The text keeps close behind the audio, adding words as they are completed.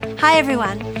Hi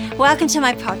everyone, welcome to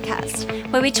my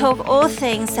podcast where we talk all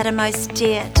things that are most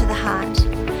dear to the heart.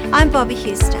 I'm Bobby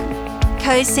Houston,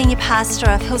 co-senior pastor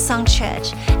of Hillsong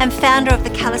Church and founder of the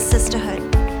Colour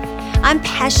Sisterhood. I'm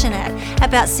passionate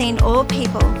about seeing all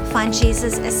people find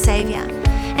Jesus as Saviour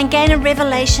and gain a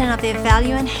revelation of their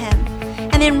value in Him,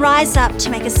 and then rise up to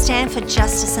make a stand for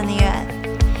justice in the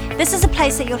earth. This is a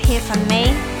place that you'll hear from me,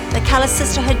 the Colour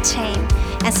Sisterhood team,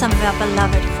 and some of our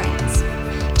beloved friends.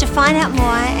 To find out more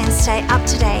and stay up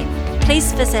to date,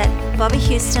 please visit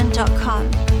bobbyhouston.com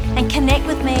and connect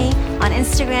with me on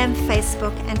Instagram,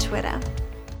 Facebook, and Twitter.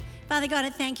 Father God, I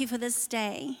thank you for this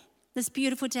day, this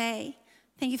beautiful day.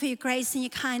 Thank you for your grace and your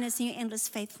kindness and your endless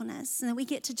faithfulness, and that we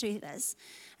get to do this.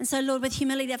 And so, Lord, with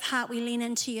humility of heart, we lean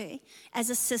into you as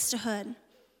a sisterhood.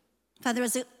 Father,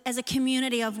 as a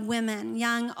community of women,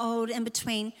 young, old, in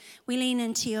between, we lean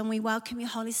into you and we welcome your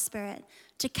Holy Spirit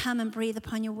to come and breathe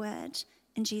upon your word.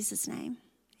 In Jesus' name,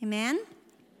 amen?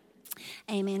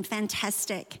 Amen,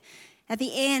 fantastic. At the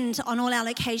end, on all our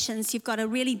locations, you've got a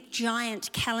really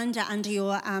giant calendar under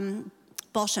your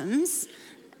bottoms.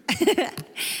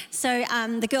 So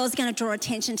the girls are going to draw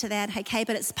attention to that, okay?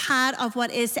 But it's part of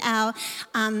what is our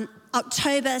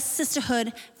October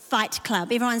Sisterhood Fight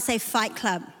Club. Everyone say Fight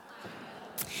Club.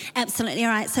 Absolutely,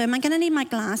 all right. So am I going to need my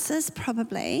glasses?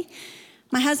 Probably.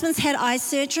 My husband's had eye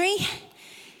surgery.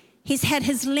 He's had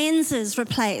his lenses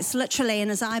replaced, literally, in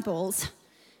his eyeballs.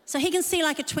 So he can see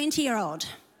like a 20-year-old.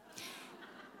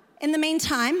 In the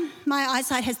meantime, my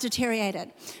eyesight has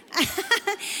deteriorated.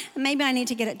 Maybe I need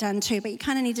to get it done too, but you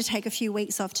kind of need to take a few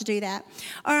weeks off to do that.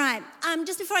 All right,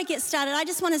 just before I get started, I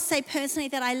just want to say personally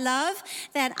that I love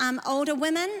that older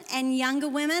women and younger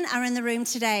women are in the room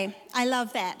today. I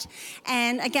love that.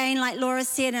 And again, like Laura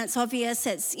said, and it's obvious,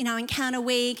 it's, Encounter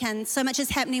Week, and so much is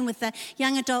happening with the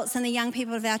young adults and the young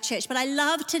people of our church. But I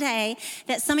love today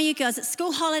that some of you girls, it's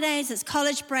school holidays, it's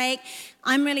college break.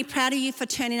 I'm really proud of you for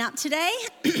turning up today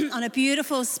on a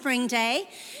beautiful spring day.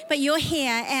 But you're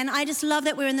here, and I just love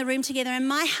that we're in the room together. And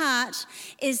my heart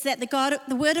is that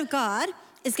the Word of God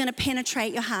is going to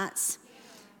penetrate your hearts.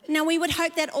 Now, we would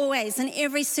hope that always in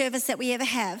every service that we ever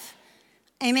have.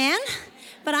 Amen?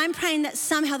 But I'm praying that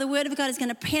somehow the Word of God is going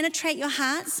to penetrate your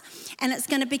hearts, and it's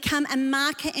going to become a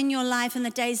marker in your life in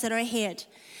the days that are ahead.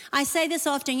 I say this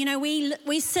often,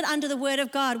 we sit under the Word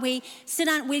of God. We sit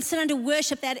under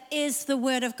worship that is the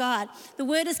Word of God. The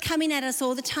Word is coming at us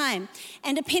all the time.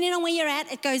 And depending on where you're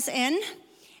at, it goes in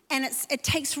and it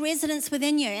takes residence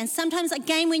within you. And sometimes,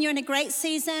 again, when you're in a great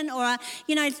season or,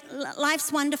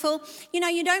 life's wonderful,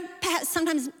 you don't perhaps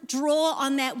sometimes draw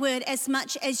on that Word as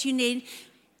much as you need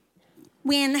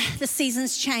when the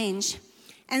seasons change.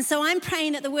 And so I'm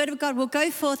praying that the Word of God will go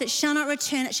forth, it shall not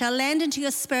return, it shall land into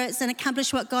your spirits and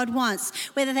accomplish what God wants,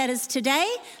 whether that is today,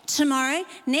 tomorrow,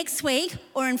 next week,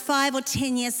 or in 5 or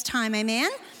 10 years' time,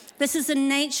 amen? This is the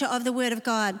nature of the Word of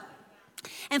God.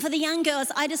 And for the young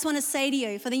girls, I just want to say to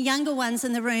you, for the younger ones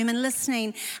in the room and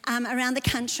listening around the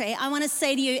country, I want to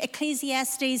say to you,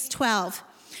 Ecclesiastes 12,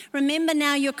 remember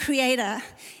now your Creator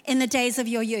in the days of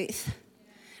your youth.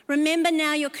 Remember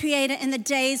now your Creator in the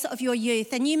days of your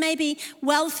youth. And you may be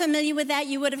well familiar with that.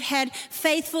 You would have had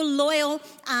faithful, loyal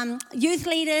youth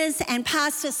leaders and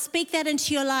pastors speak that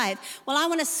into your life. Well, I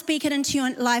want to speak it into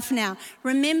your life now.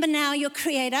 Remember now your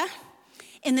Creator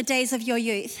in the days of your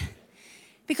youth.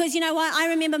 Because you know what? I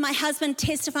remember my husband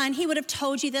testifying. He would have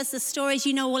told you this, the stories.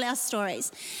 You know all our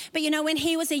stories. But when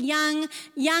he was a young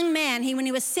man, when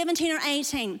he was 17 or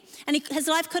 18, and his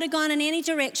life could have gone in any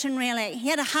direction, really. He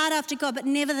had a heart after God, but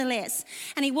nevertheless.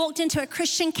 And he walked into a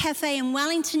Christian cafe in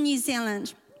Wellington, New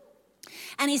Zealand.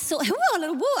 And he saw, a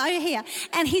little woo over here.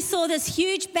 And he saw this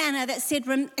huge banner that said,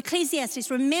 Ecclesiastes,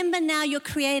 remember now your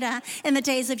Creator in the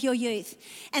days of your youth.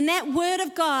 And that Word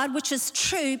of God, which is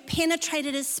true,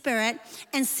 penetrated his spirit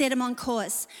and set him on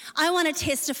course. I want to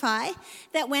testify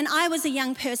that when I was a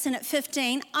young person at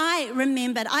 15,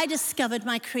 I discovered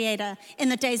my Creator in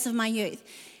the days of my youth.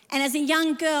 And as a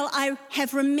young girl, I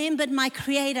have remembered my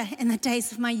Creator in the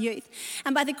days of my youth.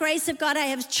 And by the grace of God, I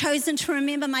have chosen to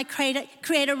remember my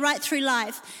Creator right through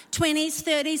life. 20s,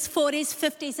 30s, 40s,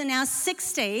 50s, and now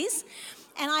 60s.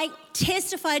 And I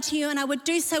testify to you, and I would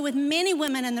do so with many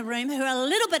women in the room who are a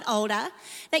little bit older,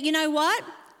 that you know what?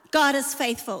 God is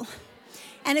faithful.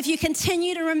 And if you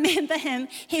continue to remember Him,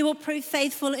 He will prove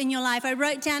faithful in your life. I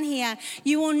wrote down here,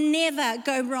 you will never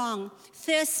go wrong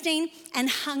thirsting and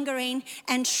hungering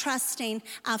and trusting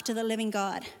after the living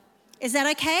God. Is that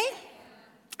okay?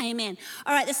 Amen.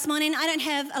 All right, this morning I don't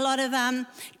have a lot of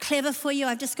clever for you.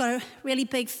 I've just got a really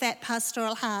big, fat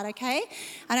pastoral heart, okay?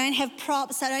 I don't have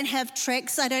props. I don't have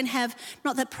tricks. I don't have,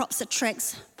 not that props are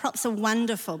tricks. Props are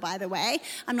wonderful, by the way.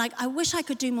 I'm like, I wish I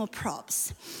could do more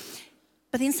props.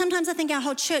 But then sometimes I think our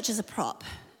whole church is a prop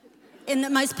in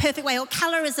the most perfect way, or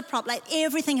color is a prop. Like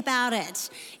everything about it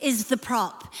is the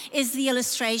prop, is the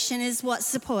illustration, is what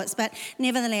supports. But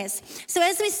nevertheless. So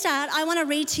as we start, I want to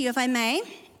read to you, if I may,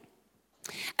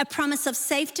 a promise of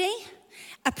safety,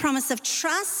 a promise of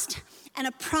trust, and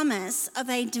a promise of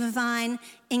a divine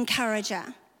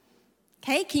encourager.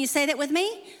 Okay, can you say that with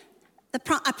me?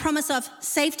 A promise of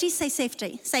safety, say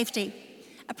safety, safety.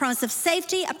 A promise of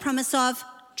safety, a promise of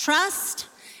trust,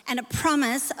 and a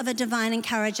promise of a divine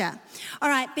encourager. All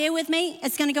right, bear with me.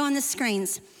 It's going to go on the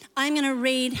screens. I'm going to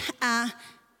read a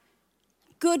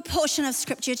good portion of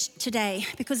scripture today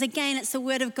because, again, it's the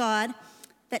word of God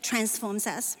that transforms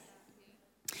us.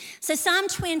 So Psalm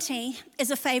 20 is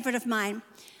a favorite of mine.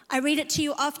 I read it to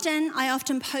you often. I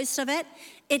often post of it.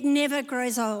 It never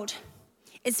grows old.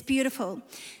 It's beautiful.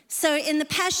 So in the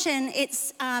Passion,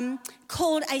 it's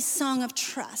called a song of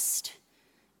trust.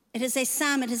 It is a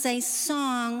psalm. It is a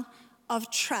song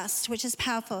of trust, which is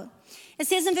powerful. It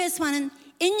says in verse 1,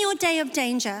 in your day of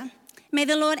danger, may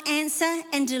the Lord answer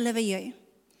and deliver you.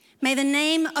 May the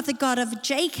name of the God of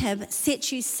Jacob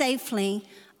set you safely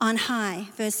on high.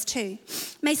 Verse 2,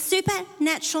 may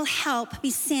supernatural help be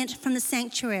sent from the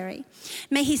sanctuary.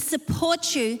 May he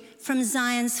support you from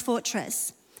Zion's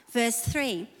fortress. Verse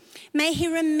 3, may he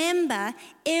remember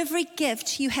every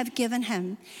gift you have given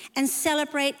him and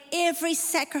celebrate every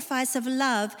sacrifice of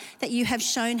love that you have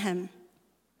shown him.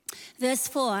 Verse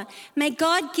 4, may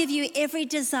God give you every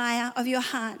desire of your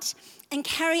heart and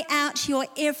carry out your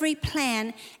every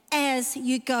plan as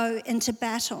you go into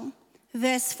battle.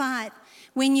 Verse 5,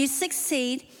 when you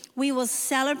succeed, we will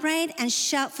celebrate and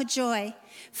shout for joy.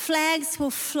 Flags will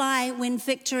fly when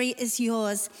victory is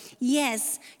yours.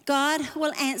 Yes, God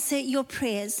will answer your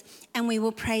prayers and we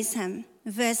will praise him.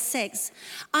 Verse 6,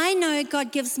 I know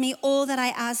God gives me all that I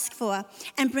ask for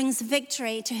and brings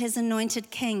victory to his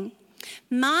anointed king.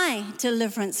 My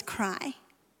deliverance cry,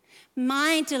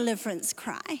 my deliverance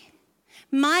cry.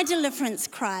 My deliverance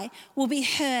cry will be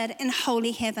heard in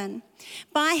holy heaven.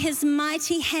 By his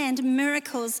mighty hand,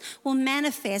 miracles will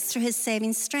manifest through his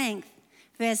saving strength.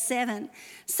 Verse 7,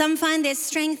 some find their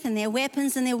strength in their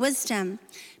weapons and their wisdom,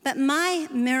 but my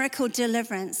miracle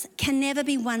deliverance can never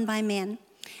be won by men.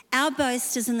 Our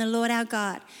boast is in the Lord our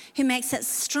God, who makes us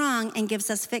strong and gives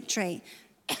us victory.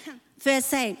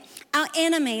 Verse 8, our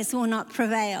enemies will not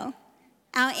prevail.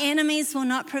 Our enemies will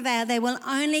not prevail. They will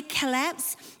only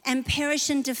collapse and perish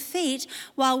in defeat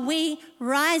while we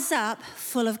rise up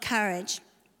full of courage.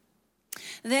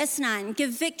 Verse 9,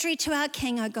 give victory to our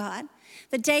King, O God.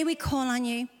 The day we call on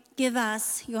you, give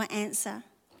us your answer.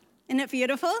 Isn't it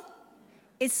beautiful?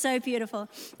 It's so beautiful.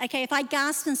 Okay, if I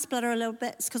gasp and splutter a little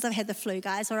bit, it's because I've had the flu,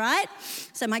 guys, all right?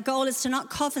 So my goal is to not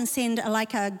cough and send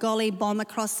like a golly bomb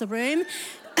across the room,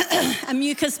 a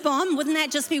mucus bomb. Wouldn't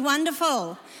that just be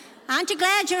wonderful? Aren't you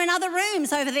glad you're in other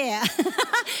rooms over there?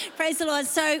 Praise the Lord.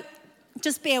 So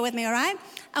just bear with me, all right?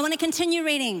 I want to continue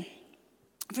reading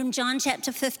from John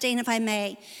chapter 15, if I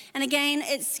may. And again,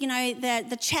 it's, you know,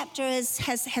 the chapter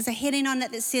has a heading on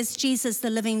it that says Jesus, the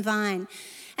living vine.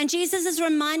 And Jesus is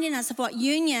reminding us of what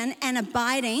union and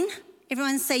abiding,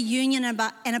 everyone say union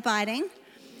and abiding,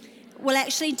 will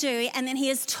actually do. And then he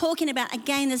is talking about,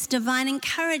 again, this divine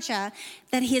encourager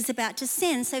that he is about to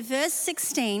send. So verse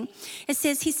 16, he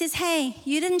says, hey,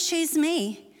 you didn't choose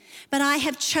me, but I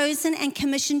have chosen and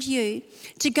commissioned you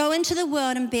to go into the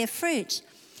world and bear fruit.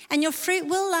 And your fruit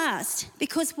will last,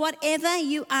 because whatever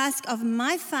you ask of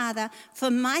my Father for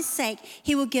my sake,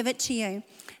 he will give it to you.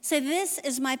 So this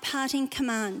is my parting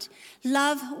command.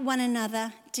 Love one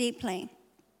another deeply.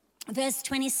 Verse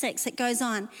 26, it goes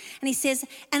on. And he says,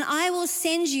 and I will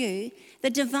send you the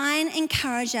divine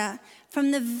encourager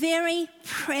from the very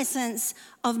presence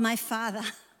of my Father.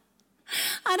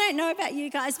 I don't know about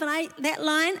you guys, but that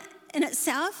line in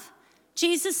itself,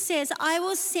 Jesus says, I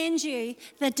will send you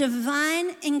the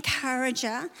divine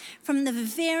encourager from the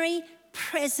very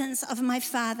presence of my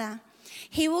Father.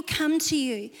 He will come to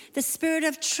you, the Spirit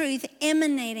of truth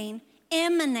emanating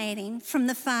from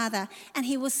the Father, and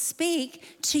he will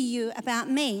speak to you about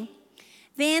me.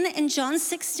 Then in John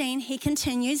 16, he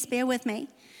continues, bear with me.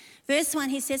 Verse 1,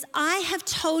 he says, I have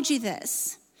told you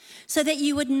this so that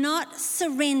you would not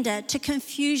surrender to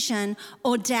confusion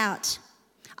or doubt.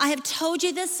 I have told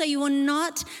you this so you will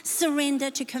not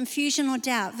surrender to confusion or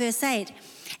doubt. Verse 8,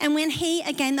 And when he,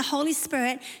 again, the Holy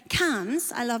Spirit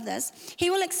comes, I love this, he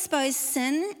will expose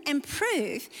sin and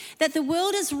prove that the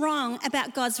world is wrong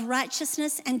about God's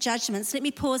righteousness and judgments. Let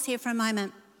me pause here for a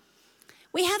moment.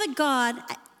 We have a God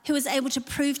who is able to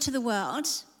prove to the world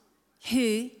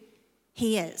who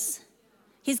he is.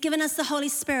 He's given us the Holy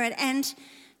Spirit. And,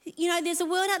 you know, there's a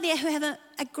world out there who have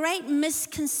a great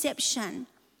misconception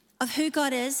of who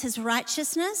God is, his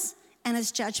righteousness and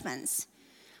his judgments.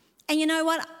 And you know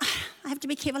what? I have to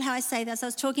be careful how I say this. I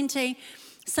was talking to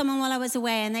someone while I was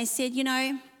away, and they said, you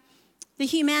know, the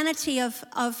humanity of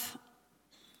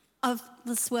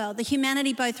this world, the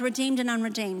humanity both redeemed and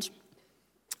unredeemed,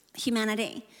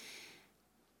 humanity,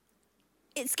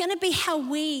 it's going to be how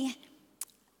we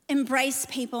embrace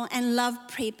people and love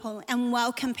people and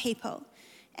welcome people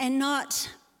and not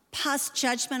pass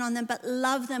judgment on them, but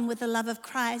love them with the love of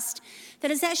Christ,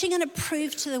 that is actually going to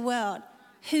prove to the world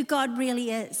who God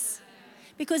really is.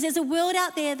 Because there's a world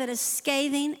out there that is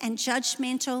scathing and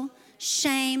judgmental,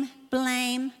 shame,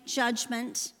 blame,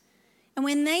 judgment. And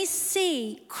when they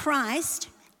see Christ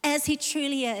as he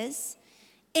truly is,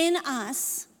 in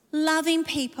us, loving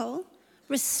people,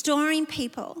 restoring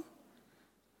people,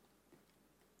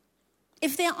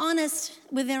 if they're honest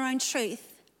with their own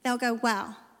truth, they'll go,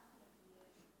 wow,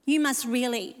 you must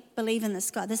really believe in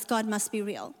this God. This God must be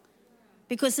real.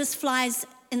 Because this flies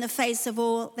in the face of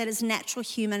all that is natural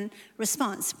human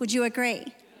response. Would you agree?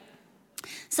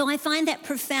 So I find that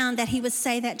profound that he would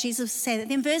say that, Jesus would say that.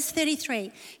 Then verse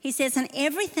 33, he says, and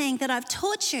everything that I've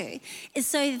taught you is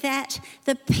so that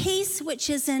the peace which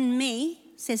is in me,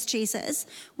 says Jesus,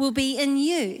 will be in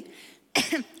you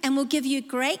and will give you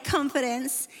great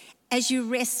confidence as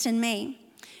you rest in me.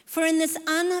 For in this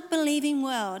unbelieving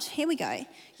world, here we go,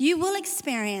 you will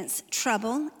experience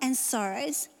trouble and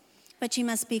sorrows, but you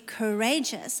must be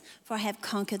courageous, for I have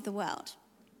conquered the world.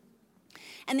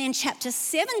 And then chapter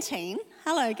 17,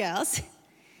 hello girls,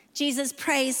 Jesus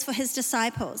prays for his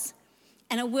disciples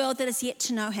and a world that is yet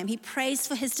to know him. He prays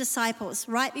for his disciples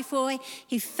right before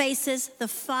he faces the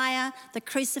fire, the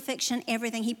crucifixion,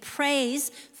 everything. He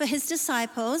prays for his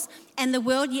disciples and the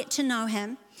world yet to know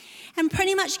him. And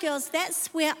pretty much, girls, that's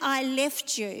where I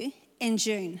left you in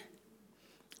June.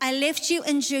 I left you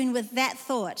in June with that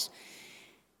thought.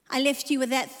 I left you with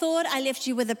that thought. I left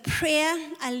you with a prayer.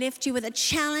 I left you with a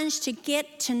challenge to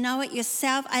get to know it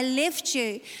yourself. I left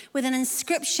you with an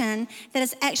inscription that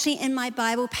is actually in my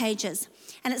Bible pages.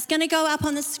 And it's going to go up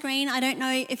on the screen. I don't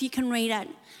know if you can read it.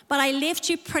 But I left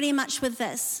you pretty much with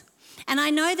this. And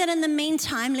I know that in the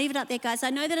meantime, leave it up there, guys.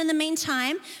 I know that in the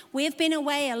meantime, we've been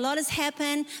away. A lot has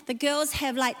happened. The girls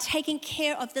have taken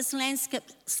care of this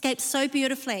landscape so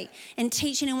beautifully in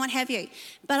teaching and what have you.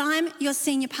 But I'm your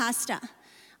senior pastor.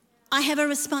 I have a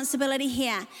responsibility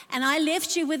here. And I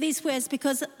left you with these words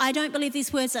because I don't believe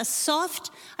these words are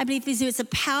soft. I believe these words are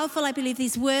powerful. I believe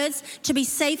these words, to be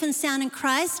safe and sound in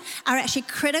Christ, are actually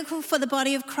critical for the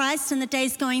body of Christ in the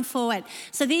days going forward.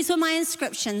 So these were my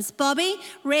inscriptions. Bobby,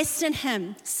 rest in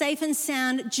him. Safe and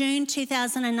sound, June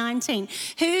 2019.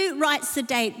 Who writes the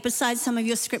date besides some of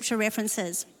your scripture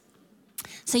references?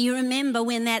 So you remember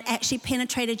when that actually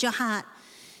penetrated your heart.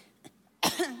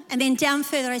 And then down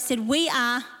further I said, we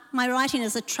are... My writing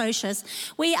is atrocious.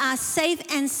 We are safe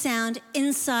and sound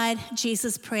inside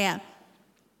Jesus' prayer.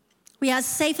 We are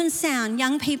safe and sound,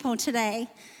 young people today.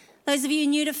 Those of you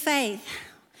new to faith,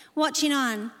 watching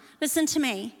on, listen to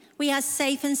me. We are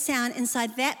safe and sound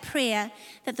inside that prayer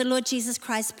that the Lord Jesus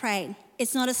Christ prayed.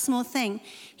 It's not a small thing.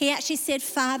 He actually said,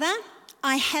 Father,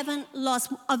 I haven't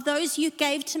lost, of those you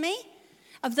gave to me,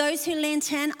 of those who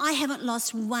lent in, I haven't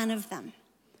lost one of them.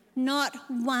 Not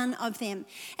one of them.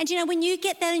 And you know, when you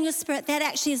get that in your spirit, that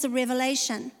actually is a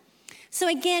revelation. So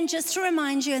again, just to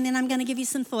remind you, and then I'm going to give you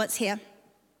some thoughts here.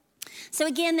 So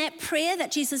again, that prayer that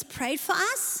Jesus prayed for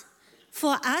us,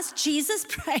 Jesus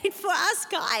prayed for us,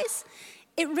 guys.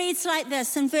 It reads like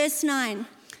this in verse 9.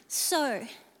 So,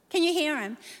 can you hear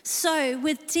him? So,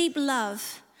 with deep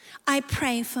love, I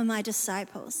pray for my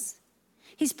disciples.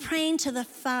 He's praying to the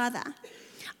Father.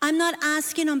 I'm not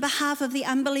asking on behalf of the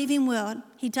unbelieving world,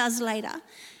 he does later,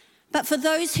 but for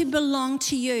those who belong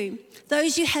to you,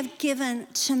 those you have given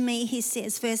to me, he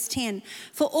says, verse 10.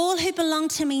 For all who belong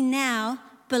to me now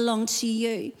belong to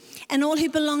you, and all who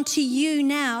belong to you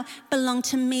now belong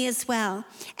to me as well.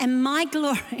 And my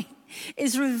glory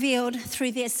is revealed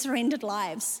through their surrendered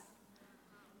lives.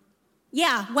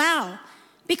 Yeah, wow.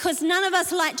 Because none of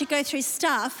us like to go through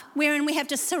stuff wherein we have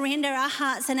to surrender our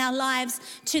hearts and our lives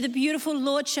to the beautiful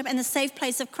lordship and the safe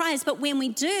place of Christ. But when we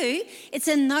do, it's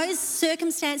in those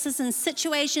circumstances and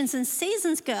situations and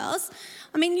seasons, girls.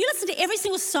 I mean, you listen to every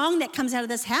single song that comes out of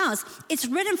this house. It's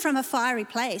written from a fiery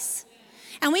place.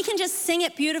 And we can just sing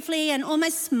it beautifully and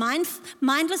almost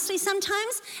mindlessly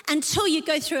sometimes until you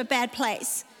go through a bad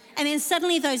place. And then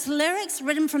suddenly those lyrics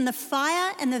written from the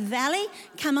fire and the valley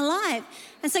come alive.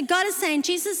 And so God is saying,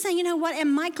 Jesus is saying, you know what?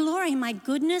 And my glory, my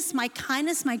goodness, my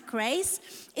kindness, my grace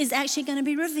is actually going to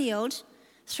be revealed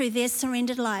through their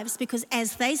surrendered lives, because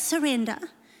as they surrender,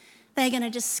 they're going to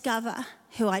discover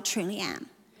who I truly am.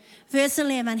 Verse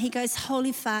 11, he goes,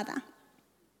 Holy Father,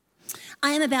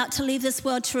 I am about to leave this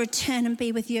world to return and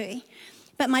be with you,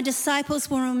 but my disciples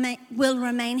will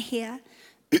remain here.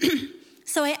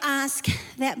 So I ask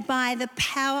that by the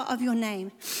power of your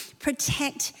name,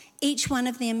 protect each one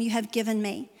of them you have given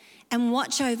me and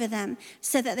watch over them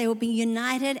so that they will be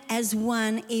united as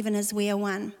one, even as we are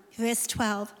one. Verse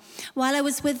 12, while I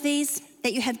was with these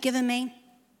that you have given me,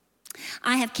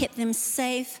 I have kept them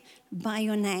safe by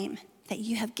your name that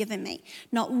you have given me.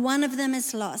 Not one of them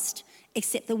is lost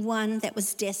except the one that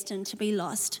was destined to be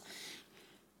lost,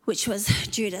 which was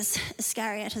Judas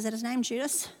Iscariot. Is that his name,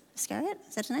 Judas Iscariot?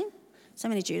 Is that his name? So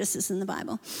many Judases in the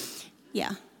Bible.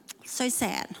 Yeah, so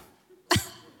sad.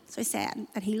 So sad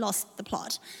that he lost the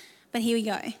plot. But here we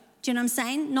go. Do you know what I'm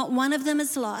saying? Not one of them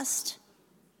is lost.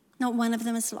 Not one of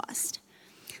them is lost.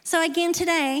 So again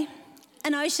today,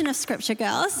 an ocean of scripture,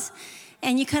 girls.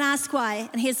 And you could ask why,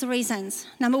 and here's the reasons.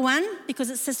 Number one, because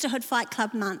it's Sisterhood Fight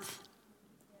Club month.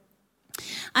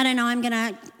 I don't know, I'm going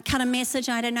to cut a message.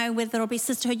 I don't know whether it'll be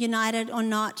Sisterhood United or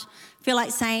not. I feel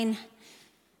like saying,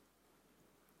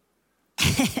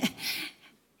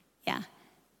 yeah,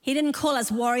 he didn't call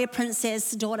us warrior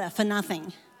princess daughter for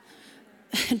nothing.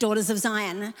 Daughters of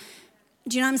Zion.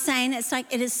 Do you know what I'm saying? It's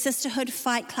like it is Sisterhood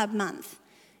Fight Club month.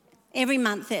 Every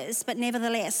month is, but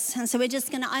nevertheless. And so we're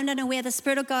just going to, I don't know where the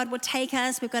Spirit of God will take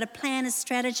us. We've got a plan, a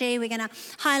strategy. We're going to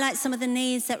highlight some of the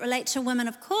needs that relate to women,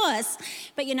 of course.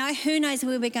 But, you know, who knows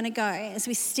where we're going to go as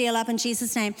we steal up in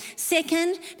Jesus' name.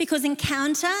 Second, because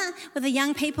encounter with the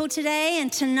young people today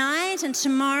and tonight and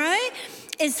tomorrow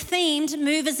is themed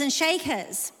movers and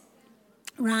shakers,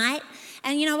 right?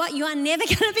 And you know what? You are never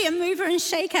going to be a mover and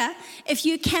shaker if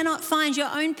you cannot find your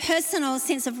own personal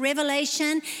sense of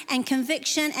revelation and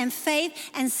conviction and faith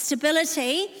and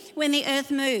stability when the earth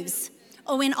moves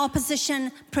or when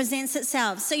opposition presents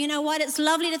itself. So you know what? It's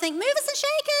lovely to think, movers and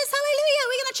shakers, hallelujah,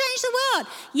 we're going to change the world.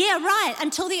 Yeah, right,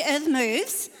 until the earth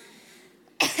moves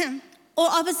or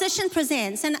opposition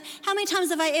presents. And how many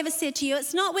times have I ever said to you,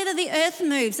 it's not whether the earth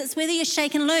moves, it's whether you're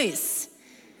shaken loose.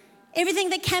 Everything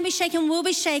that can be shaken will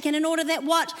be shaken in order that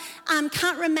what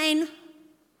can't remain,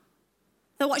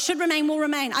 that what should remain will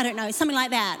remain. I don't know, something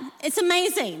like that. It's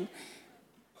amazing.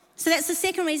 So that's the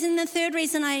second reason. The third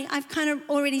reason, I've kind of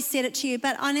already said it to you,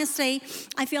 but honestly,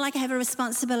 I feel like I have a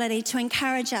responsibility to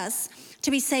encourage us to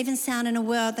be safe and sound in a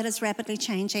world that is rapidly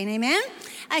changing. Amen?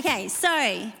 Okay,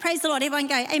 so praise the Lord. Everyone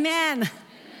go, amen.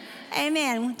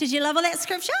 Amen. Did you love all that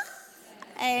scripture?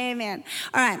 Amen.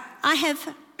 All right, I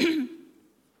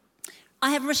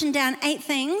have written down 8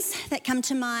 things that come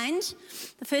to mind.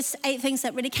 The first 8 things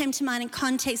that really came to mind in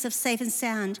context of safe and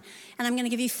sound. And I'm going to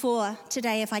give you 4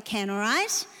 today if I can, all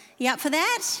right? You up for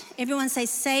that? Everyone say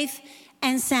safe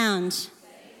and sound.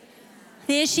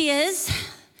 There she is.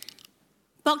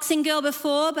 Boxing girl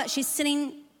before, but she's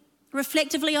sitting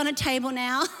reflectively on a table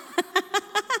now.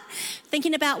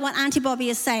 Thinking about what Auntie Bobby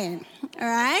is saying, all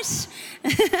right?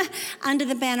 Under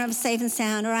the banner of safe and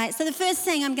sound, all right? So the first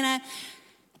thing I'm going to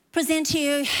present to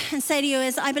you and say to you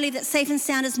is I believe that safe and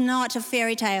sound is not a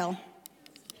fairy tale.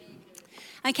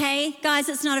 Okay, guys,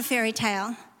 it's not a fairy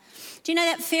tale. Do you know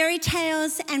that fairy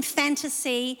tales and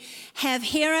fantasy have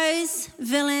heroes,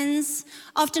 villains,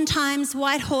 oftentimes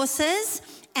white horses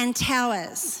and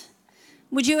towers?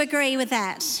 Would you agree with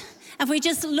that? If we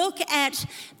just look at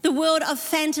the world of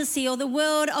fantasy or the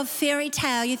world of fairy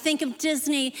tale, you think of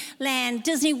Disneyland,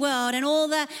 Disney World, and all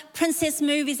the princess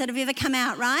movies that have ever come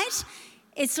out, right?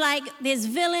 It's like there's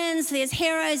villains, there's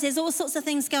heroes, there's all sorts of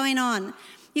things going on.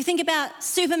 You think about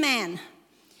Superman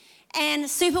and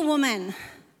Superwoman.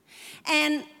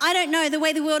 And I don't know, the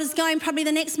way the world is going, probably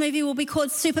the next movie will be called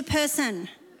Superperson.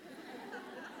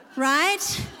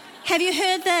 Right? Have you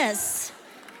heard this?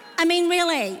 I mean,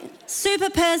 really,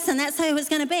 Superperson, that's who it's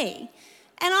going to be.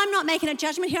 And I'm not making a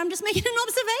judgment here, I'm just making an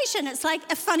observation. It's like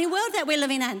a funny world that we're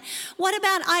living in. What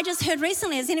about, I just heard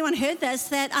recently, has anyone heard this,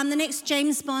 that the next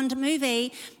James Bond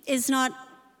movie is not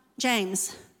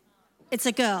James, it's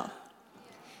a girl.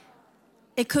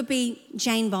 It could be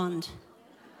Jane Bond.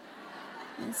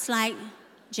 It's like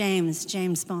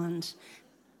James Bond.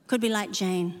 Could be like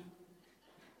Jane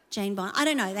Bond. I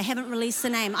don't know, they haven't released the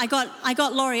name. I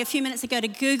got Laurie a few minutes ago to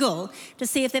Google to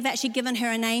see if they've actually given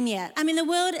her a name yet. I mean, the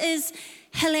world is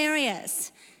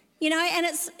hilarious. And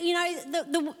it's,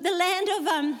 the land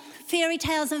of fairy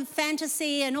tales and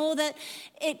fantasy and all that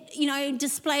it,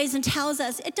 displays and tells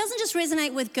us. It doesn't just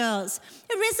resonate with girls.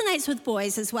 It resonates with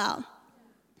boys as well.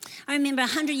 I remember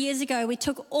 100 years ago, we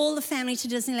took all the family to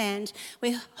Disneyland.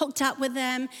 We hooked up with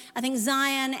them. I think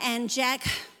Zion and Jack,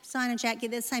 they're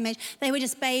the same age. They were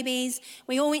just babies.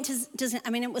 We all went to Disney. I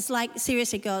mean, it was like,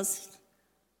 seriously, girls,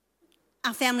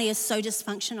 our family is so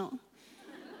dysfunctional.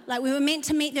 Like, we were meant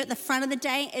to meet there at the front of the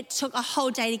day. It took a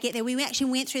whole day to get there. We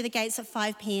actually went through the gates at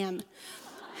 5 p.m.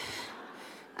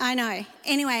 I know.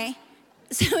 Anyway,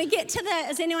 so we get to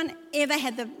has anyone ever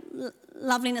had the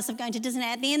loveliness of going to Disney?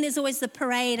 At the end, there's always the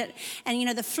parade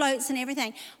and the floats and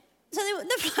everything. So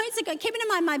the floats are going. Keeping in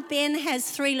mind, my Ben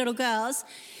has 3 little girls.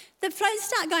 The floats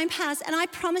start going past, and I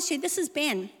promise you, this is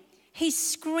Ben. He's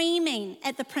screaming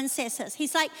at the princesses.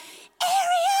 He's like,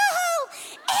 Ariel!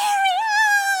 Ariel!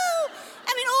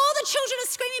 I mean, all the children are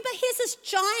screaming, but here's this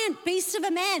giant beast of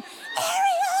a man.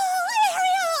 Ariel!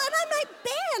 Ariel! And I'm like,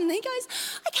 Ben. He goes,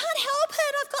 I can't help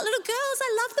it. I've got little girls.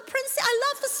 I love the princess. I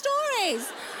love the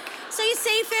stories. So you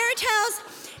see, fairy tales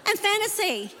and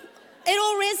fantasy, it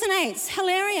all resonates.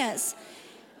 Hilarious.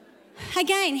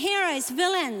 Again, heroes,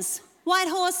 villains, white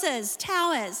horses,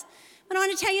 towers. But I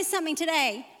want to tell you something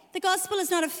today. The gospel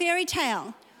is not a fairy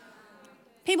tale.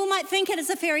 People might think it is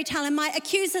a fairy tale and might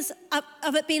accuse us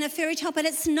of it being a fairy tale, but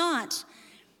it's not.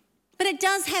 But it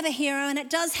does have a hero and it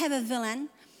does have a villain.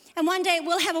 And one day it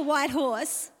will have a white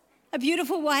horse, a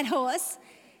beautiful white horse.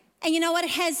 And you know what?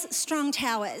 It has strong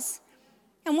towers.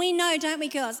 And we know, don't we,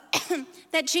 girls,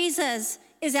 that Jesus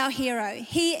is our hero.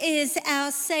 He is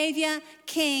our Savior,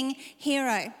 King,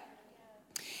 hero.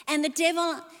 And the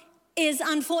devil is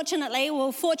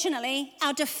fortunately,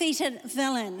 our defeated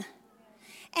villain.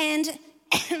 And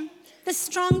the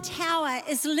strong tower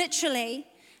is literally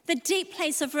the deep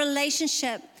place of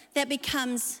relationship that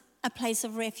becomes a place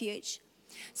of refuge.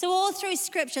 So all through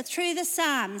Scripture, through the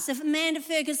Psalms, if Amanda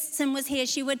Ferguson was here,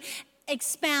 she would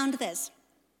expound this.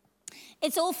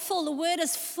 It's all full, the word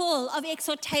is full of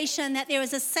exhortation that there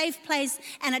is a safe place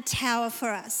and a tower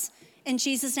for us. In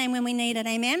Jesus' name when we need it,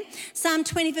 amen? Psalm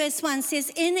 20 verse 1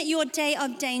 says, in your day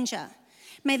of danger,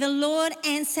 may the Lord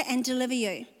answer and deliver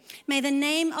you. May the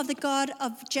name of the God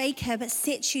of Jacob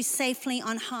set you safely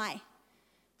on high.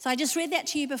 So I just read that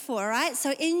to you before, right?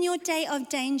 So in your day of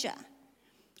danger,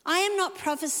 I am not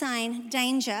prophesying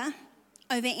danger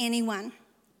over anyone.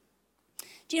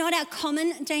 Do you know what our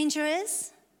common danger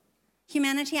is?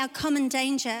 Humanity, our common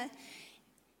danger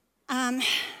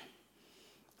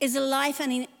is a life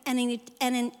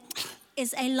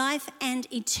is a life and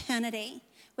eternity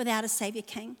without a Savior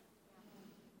King.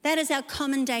 That is our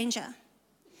common danger.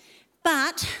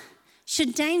 But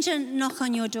should danger knock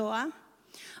on your door,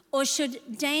 or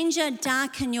should danger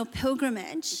darken your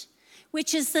pilgrimage,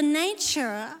 which is the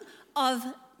nature of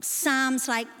Psalms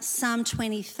like Psalm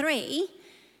 23,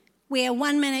 where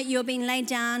 1 minute you're being laid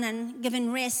down and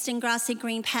given rest in grassy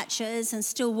green patches and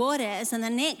still waters, and the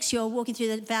next you're walking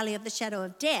through the valley of the shadow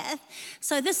of death.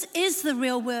 So this is the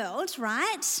real world,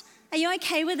 right? Are you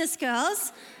okay with this,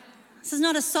 girls? This is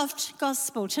not a soft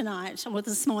gospel tonight or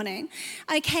this morning.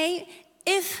 Okay,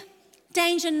 if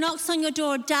danger knocks on your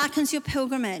door, darkens your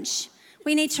pilgrimage,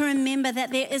 we need to remember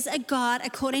that there is a God,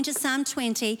 according to Psalm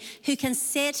 20, who can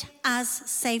set us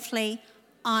safely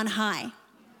on high.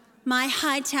 My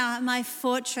high tower, my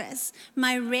fortress,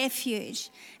 my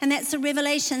refuge. And that's a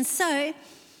revelation. So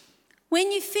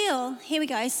when you feel, here we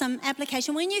go, some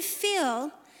application. When you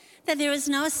feel that there is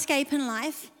no escape in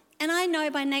life, and I know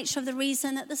by nature of the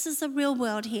reason that this is the real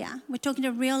world here, we're talking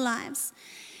to real lives.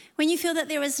 When you feel that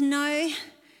there is no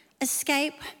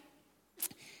escape,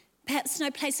 perhaps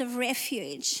no place of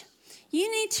refuge,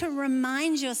 you need to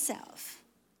remind yourself.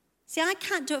 See, I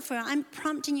can't do it for you. I'm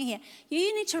prompting you here.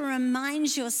 You need to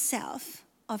remind yourself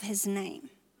of his name.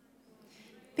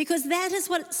 Because that is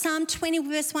what Psalm 20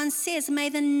 verse 1 says. May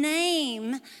the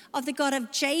name of the God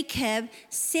of Jacob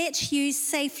set you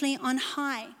safely on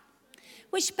high.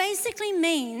 Which basically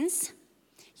means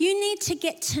you need to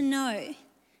get to know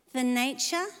the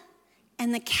nature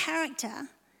and the character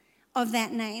of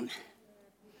that name.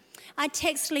 I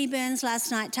texted Lee Burns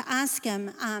last night to ask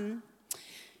him,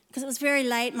 because it was very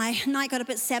late. My night got a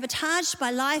bit sabotaged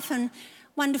by life and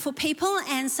wonderful people,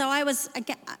 and so I was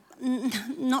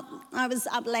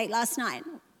up late last night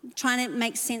trying to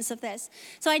make sense of this.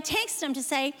 So I texted him to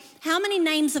say, how many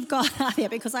names of God are there?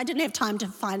 Because I didn't have time to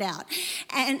find out.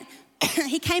 And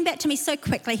he came back to me so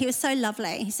quickly. He was so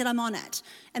lovely. He said, I'm on it.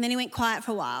 And then he went quiet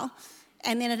for a while.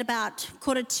 And then at about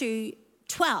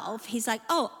 11:45, he's like,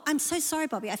 oh, I'm so sorry,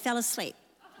 Bobby, I fell asleep.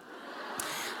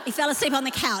 He fell asleep on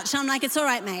the couch. I'm like, it's all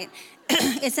right, mate.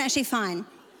 It's actually fine.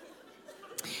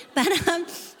 But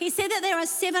he said that there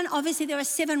are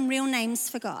seven real names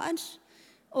for God,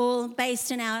 all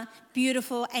based in our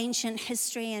beautiful ancient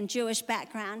history and Jewish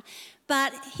background.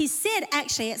 But he said,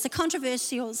 actually, it's a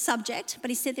controversial subject, but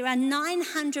he said there are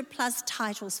 900 plus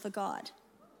titles for God.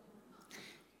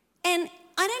 And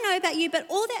I don't know about you, but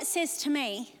all that says to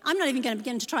me, I'm not even going to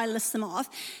begin to try to list them off,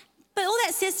 but all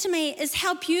that says to me is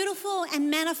how beautiful and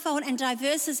manifold and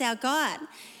diverse is our God.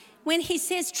 When he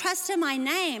says, trust in my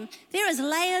name, there is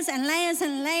layers and layers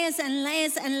and layers and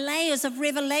layers and layers of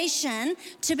revelation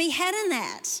to be had in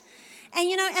that. And,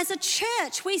 you know, as a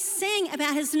church, we sing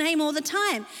about his name all the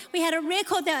time. We had a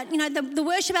record that, you know, the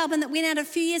worship album that went out a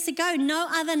few years ago, No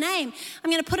Other Name. I'm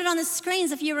going to put it on the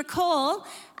screens if you recall.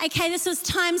 Okay, this was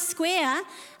Times Square.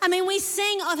 I mean, we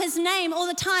sing of his name all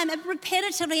the time,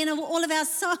 repetitively in all of our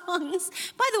songs.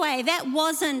 By the way, that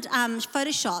wasn't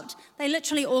photoshopped. They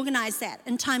literally organized that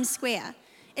in Times Square.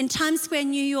 In Times Square,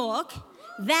 New York,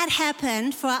 that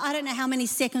happened for I don't know how many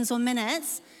seconds or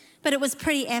minutes, but it was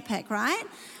pretty epic, right?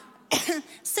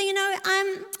 So, you know,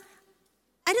 I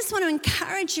just want to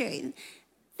encourage you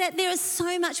that there is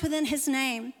so much within his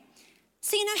name.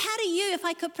 So, you know, how do you, if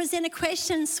I could present a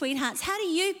question, sweethearts, how do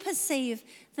you perceive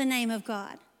the name of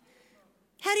God?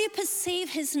 How do you perceive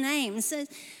his name? So,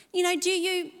 you know, do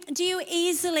you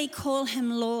easily call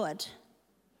him Lord?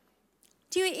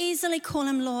 Do you easily call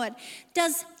him Lord?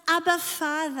 Does Abba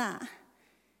Father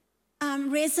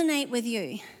resonate with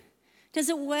you? Does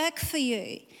it work for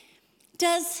you?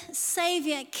 Does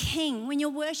Savior King, when you're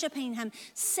worshiping him,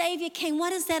 Savior King, what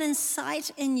does that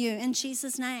incite in you in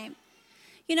Jesus' name?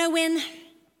 You know, when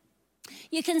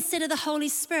you consider the Holy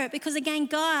Spirit, because again,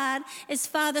 God is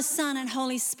Father, Son, and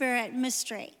Holy Spirit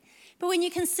mystery. But when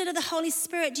you consider the Holy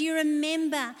Spirit, do you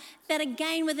remember that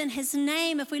again within his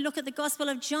name, if we look at the Gospel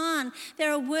of John,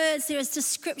 there are words, there is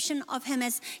description of him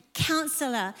as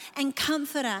counselor and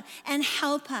comforter and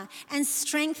helper and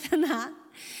strengthener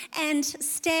and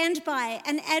standby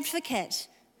and advocate,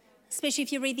 especially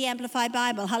if you read the Amplified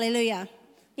Bible. Hallelujah.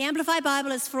 The Amplified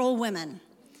Bible is for all women.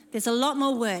 There's a lot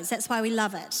more words. That's why we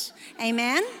love it.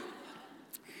 Amen?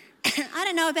 I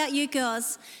don't know about you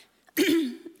girls,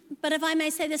 but if I may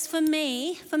say this, for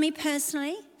me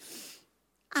personally,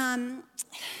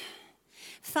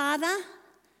 Father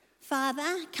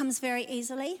comes very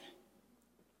easily.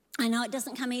 I know it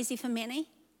doesn't come easy for many.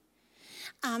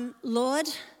 Lord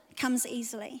comes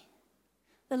easily.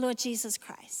 The Lord Jesus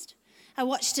Christ. I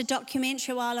watched a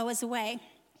documentary while I was away.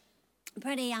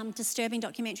 Pretty disturbing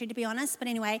documentary, to be honest. But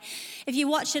anyway, if you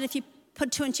watch it, if you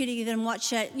put two and two together and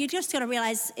watch it, you just got to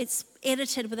realize it's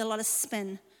edited with a lot of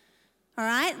spin. All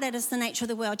right? That is the nature of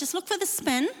the world. Just look for the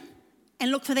spin and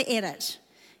look for the edit.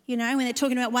 You know, when they're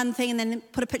talking about one thing and then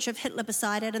put a picture of Hitler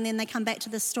beside it and then they come back to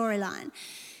the storyline.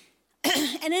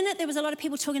 And in it, there was a lot of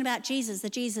people talking about Jesus, the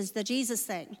Jesus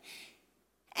thing.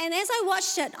 And as I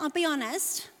watched it, I'll be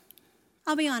honest,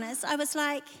 I was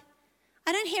like,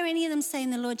 I don't hear any of them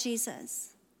saying the Lord Jesus.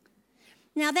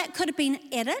 Now, that could have been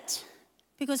edit,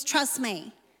 because trust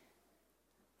me,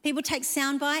 people take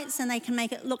sound bites and they can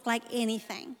make it look like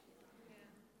anything.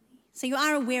 So you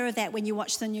are aware of that when you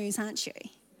watch the news, aren't you?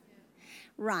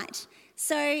 Right.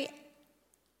 So,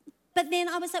 but then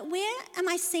I was like, where am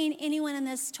I seeing anyone in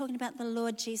this talking about the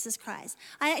Lord Jesus Christ?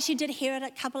 I actually did hear it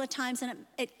a couple of times, and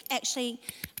it actually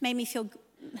made me feel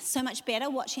so much better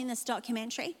watching this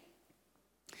documentary.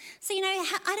 So, you know,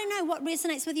 I don't know what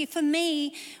resonates with you. For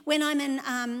me, when I'm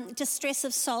in distress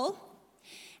of soul,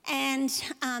 and,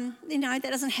 you know, that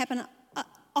doesn't happen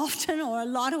often or a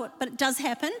lot, but it does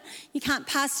happen. You can't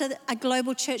pastor a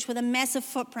global church with a massive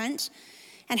footprint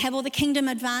and have all the kingdom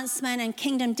advancement and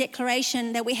kingdom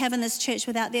declaration that we have in this church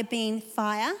without there being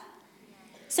fire.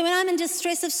 So when I'm in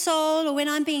distress of soul, or when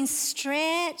I'm being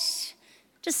stretched,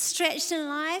 just stretched in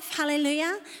life,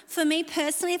 hallelujah. For me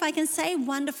personally, if I can say,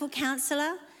 wonderful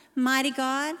counselor, mighty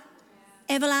God,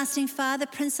 everlasting Father,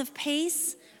 Prince of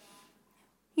Peace.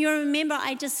 You remember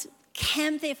I just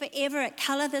camped there forever at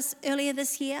Colour earlier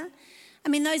this year. I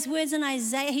mean, those words in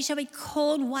Isaiah, he shall be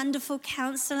called Wonderful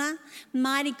Counselor,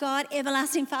 Mighty God,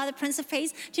 Everlasting Father, Prince of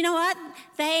Peace. Do you know what?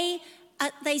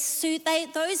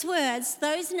 Those words,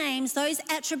 those names, those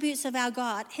attributes of our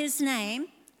God, his name,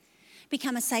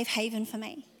 become a safe haven for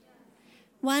me.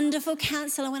 Wonderful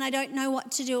Counselor when I don't know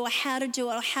what to do or how to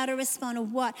do it or how to respond or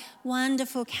what.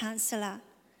 Wonderful Counselor.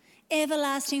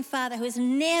 Everlasting Father who is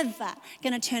never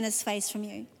going to turn his face from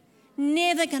you.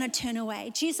 Never going to turn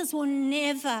away. Jesus will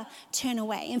never turn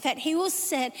away. In fact, he will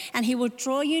sit and he will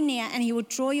draw you near and he will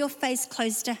draw your face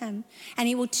close to him and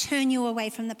he will turn you away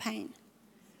from the pain.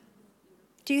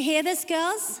 Do you hear this,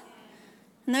 girls?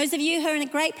 And those of you who are in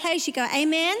a great place, you go,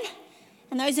 amen.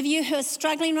 And those of you who are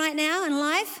struggling right now in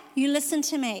life, you listen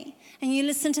to me and you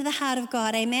listen to the heart of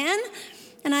God, amen.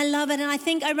 And I love it. And I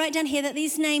think I wrote down here that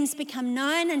these names become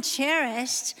known and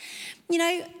cherished,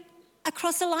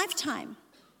 across a lifetime.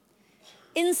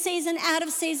 In season, out of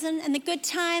season, in the good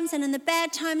times and in the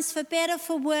bad times, for better,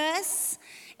 for worse,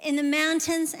 in the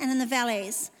mountains and in the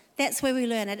valleys. That's where we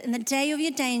learn it. In the day of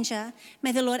your danger,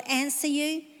 may the Lord answer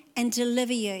you and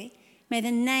deliver you. May the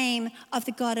name of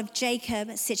the God of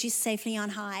Jacob set you safely on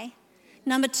high.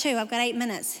 Number 2, I've got 8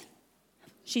 minutes.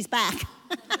 She's back.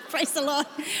 Praise the Lord.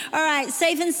 All right,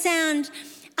 safe and sound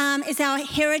is our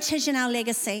heritage and our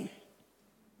legacy.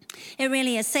 It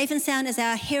really is. Safe and sound is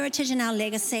our heritage and our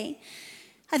legacy.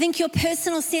 I think your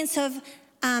sense of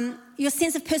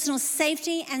personal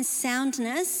safety and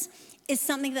soundness is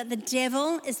something that the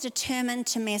devil is determined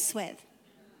to mess with.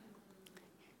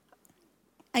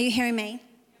 Are you hearing me?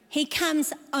 He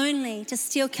comes only to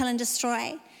steal, kill, and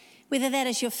destroy. Whether that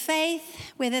is your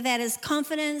faith, whether that is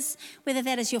confidence, whether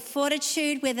that is your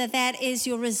fortitude, whether that is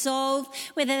your resolve,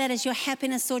 whether that is your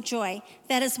happiness or joy.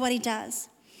 That is what he does.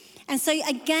 And so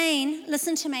again,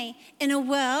 listen to me, in a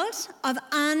world of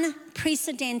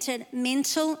unprecedented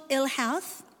mental ill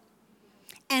health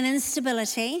and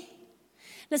instability,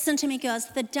 listen to me, girls,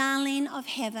 the darling of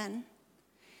heaven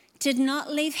did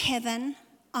not leave heaven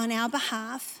on our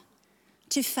behalf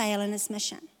to fail in his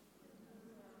mission.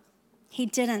 He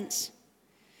didn't.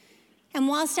 And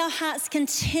whilst our hearts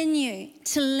continue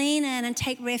to lean in and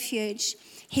take refuge,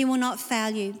 he will not fail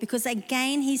you, because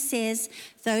again he says,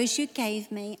 those you gave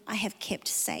me, I have kept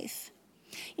safe.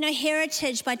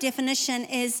 Heritage by definition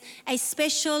is a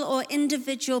special or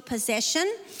individual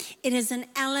possession. It is an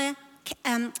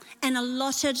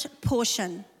allotted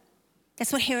portion.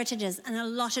 That's what heritage is, an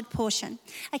allotted portion.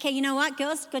 Okay, you know what,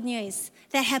 girls? Good news.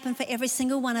 That happened for every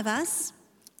single one of us.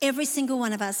 Every single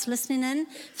one of us listening in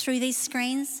through these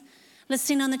screens,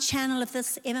 listening on the channel if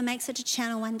this ever makes it to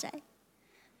channel one day.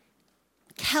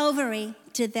 Calvary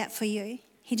did that for you.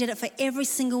 He did it for every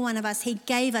single one of us. He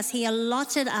gave us, he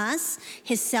allotted us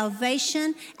his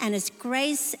salvation and his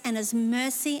grace and his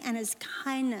mercy and his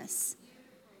kindness.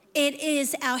 It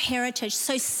is our heritage.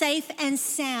 So safe and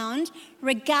sound,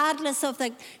 regardless of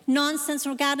the nonsense,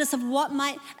 regardless of what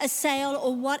might assail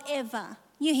or whatever.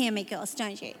 You hear me, girls,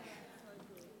 don't you?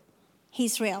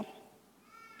 He's real.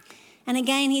 And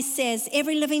again, he says,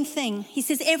 every living thing, he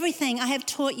says, everything I have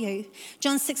taught you,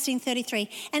 John 16:33,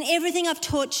 and everything I've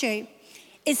taught you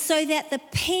is so that the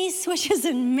peace which is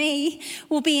in me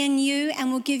will be in you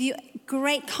and will give you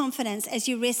great confidence as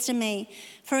you rest in me.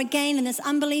 For again, in this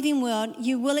unbelieving world,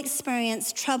 you will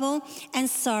experience trouble and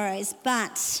sorrows,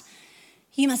 but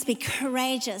you must be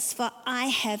courageous, for I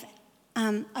have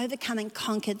overcome and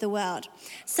conquered the world.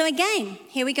 So again,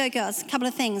 here we go, girls, a couple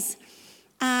of things.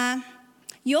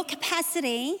 Your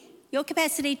capacity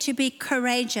to be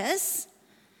courageous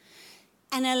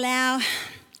and allow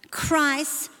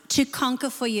Christ to conquer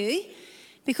for you,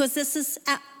 because this is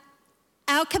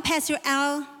our capacity,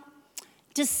 our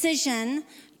decision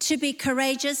to be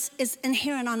courageous is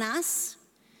inherent on us,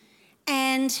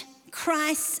 and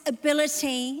Christ's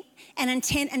ability and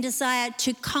intent and desire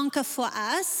to conquer for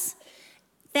us,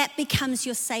 that becomes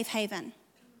your safe haven.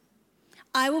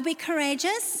 I will be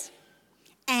courageous,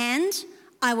 and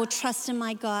I will trust in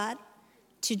my God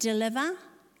to deliver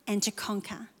and to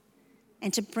conquer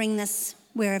and to bring this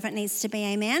wherever it needs to be,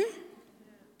 amen?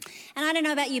 And I don't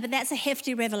know about you, but that's a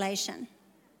hefty revelation.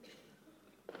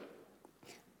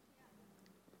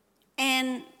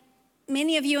 And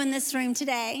many of you in this room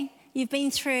today, you've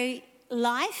been through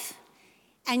life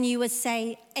and you would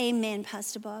say, amen,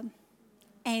 Pastor Bob,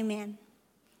 amen,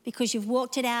 because you've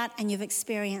walked it out and you've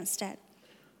experienced it.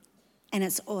 And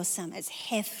it's awesome. It's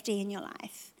hefty in your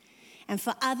life. And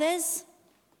for others,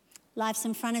 life's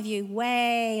in front of you,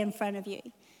 way in front of you.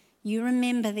 You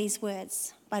remember these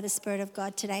words by the Spirit of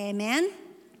God today, amen?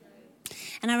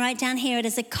 And I write down here, it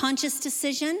is a conscious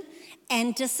decision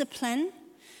and discipline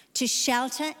to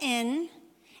shelter in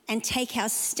and take our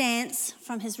stance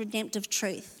from his redemptive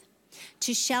truth.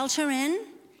 To shelter in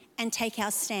and take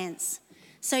our stance.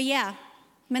 So yeah,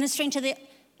 ministering to the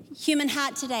human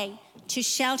heart today, to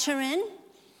shelter in,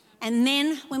 and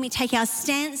then when we take our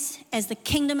stance as the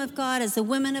kingdom of God, as the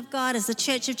women of God, as the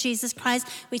church of Jesus Christ,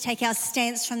 we take our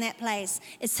stance from that place.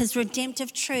 It's his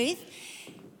redemptive truth.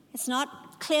 It's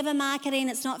not clever marketing,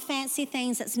 it's not fancy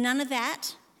things, it's none of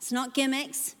that. It's not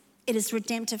gimmicks. It is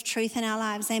redemptive truth in our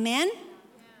lives, amen?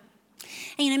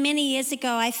 Yeah. And many years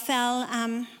ago, I fell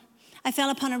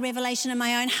upon a revelation in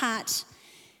my own heart,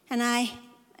 and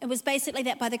it was basically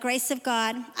that by the grace of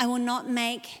God, I will not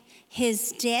make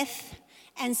his death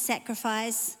and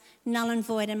sacrifice null and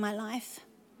void in my life.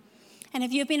 And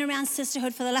if you've been around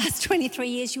sisterhood for the last 23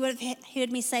 years, you would have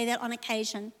heard me say that on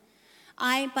occasion.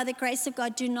 I, by the grace of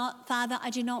God, Father, I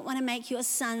do not want to make your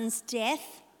son's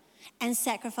death and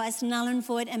sacrifice null and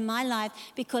void in my life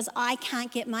because I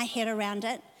can't get my head around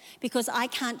it, because I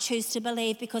can't choose to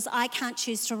believe, because I can't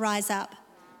choose to rise up.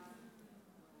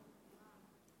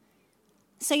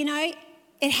 So,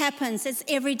 it happens. It's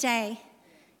every day.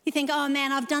 You think, oh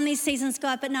man, I've done these seasons,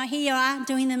 God, but no, here you are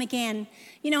doing them again.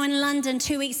 In London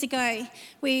 2 weeks ago,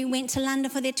 we went to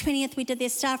London for their 20th. We did their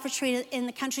staff retreat in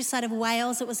the countryside of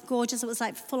Wales. It was gorgeous. It was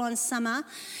like full-on summer.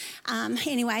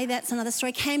 Anyway, that's another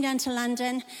story. Came down to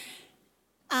London.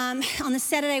 On the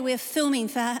Saturday, we were filming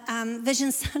for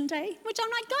Vision Sunday, which I'm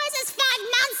like, guys, it's 5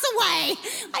 months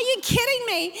away. Are you kidding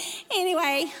me?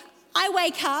 Anyway, I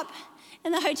wake up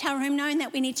in the hotel room knowing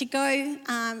that we need to go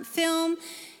film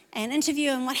and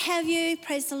interview and what have you,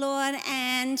 praise the Lord.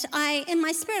 And in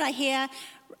my spirit, I hear,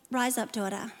 rise up,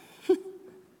 daughter.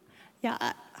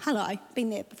 Yeah, hello, been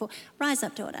there before. Rise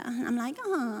up, daughter. And I'm like,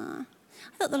 oh.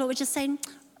 I thought the Lord was just saying,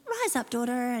 rise up,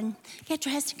 daughter, and get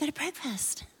dressed and go to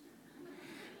breakfast.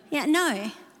 Yeah,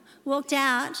 no. Walked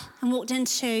out and walked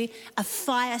into a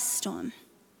firestorm.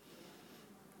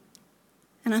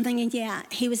 And I'm thinking, yeah,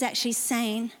 he was actually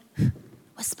saying,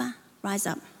 whisper, rise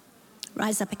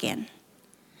up again.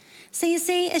 So you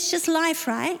see, it's just life,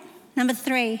 right? Number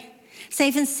 3,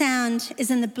 safe and sound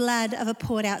is in the blood of a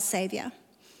poured out Saviour.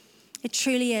 It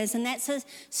truly is. And that's a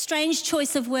strange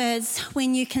choice of words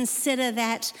when you consider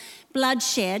that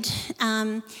bloodshed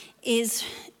is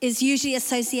usually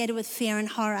associated with fear and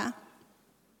horror.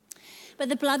 But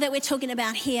the blood that we're talking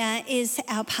about here is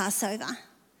our Passover.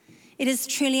 It is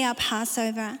truly our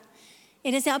Passover.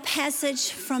 It is our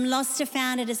passage from lost to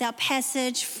found. It is our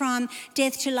passage from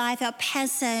death to life, our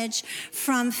passage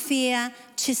from fear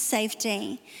to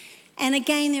safety. And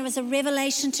again, there is a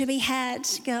revelation to be had,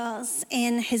 girls,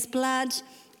 in his blood,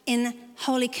 in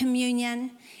Holy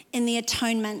Communion, in the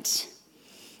atonement.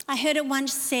 I heard it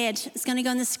once said, it's going to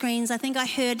go on the screens, I think I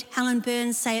heard Helen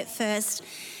Burns say it first,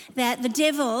 that the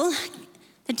devil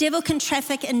can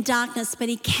traffic in darkness, but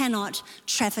he cannot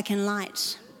traffic in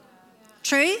light.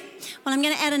 True? Well, I'm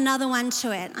going to add another one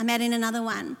to it. I'm adding another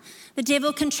one. The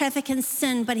devil can traffic in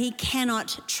sin, but he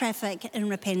cannot traffic in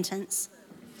repentance.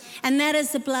 And that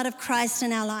is the blood of Christ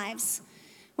in our lives.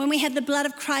 When we have the blood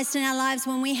of Christ in our lives,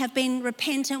 when we have been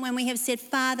repentant, when we have said,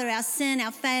 Father, our sin,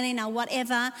 our failing, our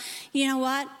whatever, you know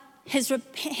what?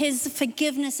 His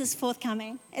forgiveness is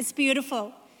forthcoming. It's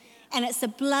beautiful. And it's the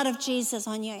blood of Jesus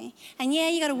on you. And yeah,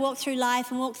 you got to walk through life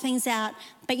and walk things out.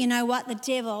 But you know what? The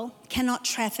devil cannot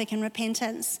traffic in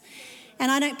repentance.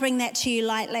 And I don't bring that to you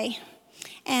lightly.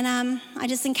 And I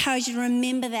just encourage you to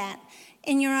remember that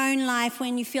in your own life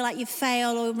when you feel like you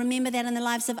fail, or remember that in the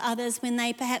lives of others when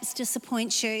they perhaps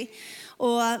disappoint you,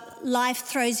 or life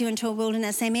throws you into a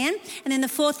wilderness. Amen? And then the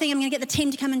 4th thing, I'm going to get the team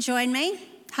to come and join me.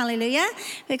 Hallelujah.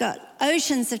 We've got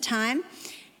oceans of time.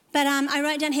 But I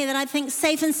wrote down here that I think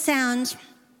safe and sound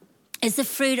is the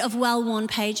fruit of well-worn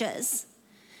pages.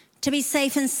 To be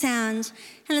safe and sound.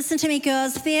 And listen to me,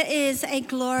 girls, there is a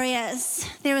glorious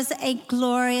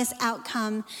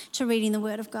outcome to reading the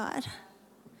Word of God.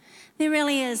 There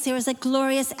really is. There is a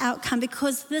glorious outcome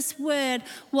because this Word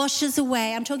washes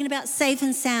away. I'm talking about safe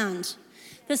and sound.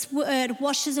 This Word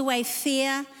washes away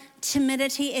fear,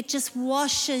 timidity. It just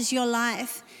washes your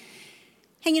life.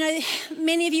 And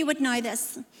many of you would know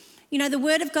this. The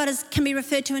Word of God can be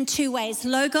referred to in 2 ways,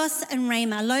 Logos and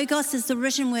Rhema. Logos is the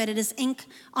written word. It is ink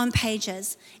on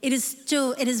pages. It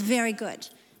is very good.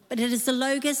 But it is the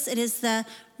Logos, it is the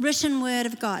written word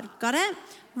of God. Got it?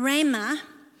 Rhema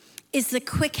is the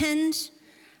quickened,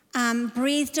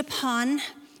 breathed upon,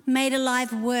 made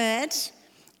alive word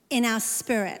in our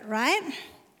spirit, right?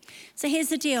 So here's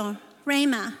the deal.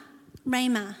 Rhema,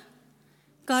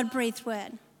 God-breathed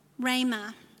word.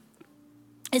 Rhema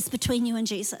is between you and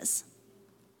Jesus.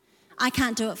 I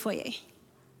can't do it for you.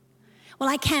 Well,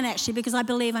 I can actually, because I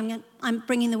believe I'm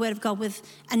bringing the word of God with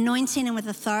anointing and with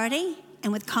authority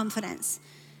and with confidence.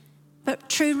 But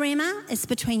true Rhema is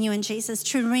between you and Jesus.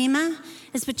 True Rhema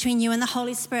is between you and the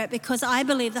Holy Spirit, because I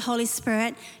believe the Holy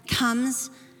Spirit comes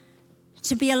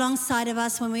to be alongside of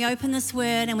us when we open this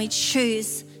word and we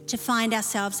choose to find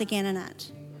ourselves again in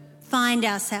it. Find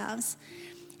ourselves.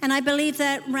 And I believe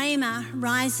that Rhema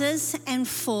rises and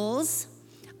falls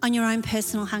on your own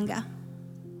personal hunger.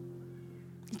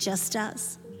 It just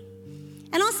does.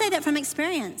 And I'll say that from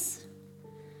experience.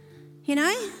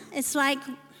 It's like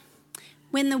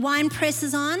when the wine press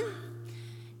is on,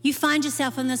 you find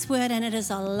yourself in this word and it is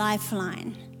a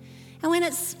lifeline. And when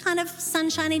it's kind of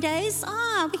sunshiny days,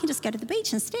 we can just go to the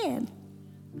beach instead.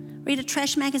 Read a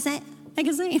trash magazine.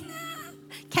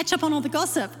 Catch up on all the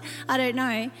gossip. I don't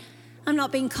know. I'm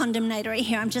not being condemnatory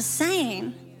here. I'm just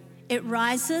saying it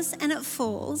rises and it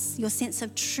falls. Your sense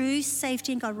of true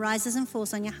safety in God rises and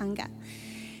falls on your hunger.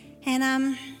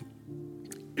 And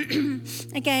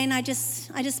again, I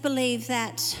just believe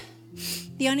that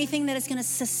the only thing that is going to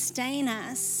sustain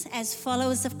us as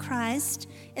followers of Christ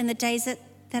in the days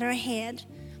that are ahead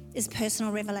is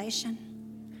personal revelation.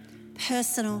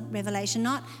 Personal revelation,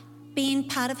 not being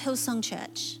part of Hillsong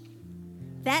Church.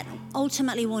 That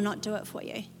ultimately will not do it for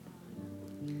you.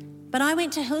 But I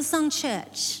went to Hillsong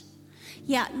Church.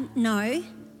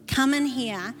 Come in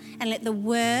here and let the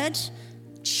word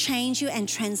change you and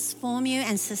transform you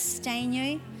and sustain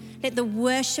you. Let the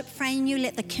worship frame you.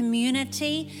 Let the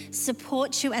community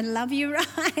support you and love you,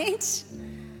 right?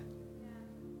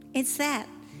 It's that.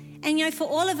 And for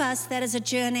all of us, that is a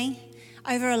journey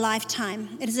over a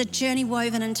lifetime. It is a journey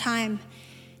woven in time.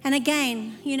 And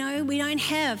again, we don't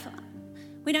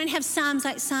have Psalms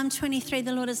like Psalm 23,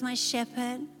 the Lord is my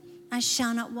shepherd. I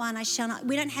shall not want,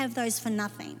 we don't have those for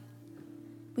nothing.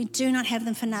 We do not have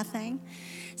them for nothing.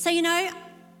 So,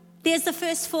 there's the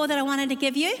first 4 that I wanted to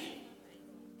give you.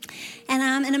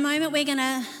 And in a moment, we're going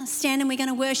to stand and we're going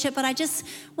to worship, but I just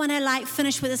want to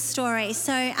finish with a story.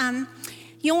 So,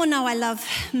 you all know I love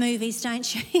movies,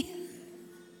 don't you?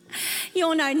 You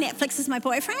all know Netflix is my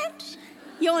boyfriend.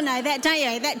 You all know that, don't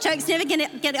you? That joke's never going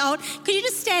to get old. Could you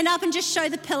just stand up and just show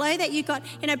the pillow that you got?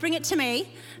 Bring it to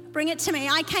me. Bring it to me.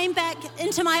 I came back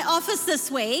into my office this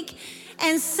week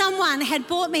and someone had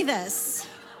bought me this.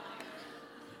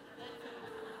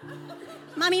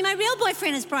 Mummy, my real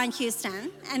boyfriend is Brian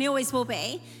Houston, and he always will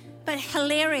be, but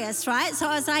hilarious, right? So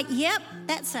I was like, yep,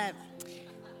 that's it.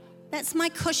 That's my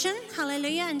cushion,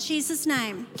 hallelujah, in Jesus'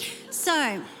 name. So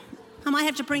I might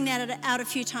have to bring that out a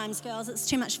few times, girls. It's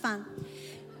too much fun.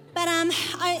 But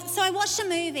I watched a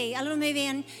little movie,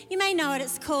 and you may know it.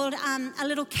 It's called A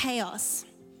Little Chaos.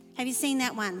 Have you seen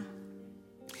that one?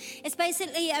 It's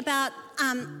basically about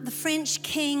the French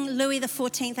King Louis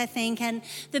XIV, I think, and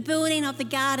the building of the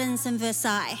gardens in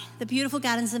Versailles, the beautiful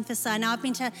gardens in Versailles. Now, I've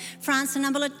been to France a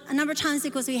number of times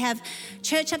because we have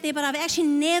church up there, but I've actually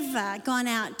never gone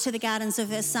out to the gardens of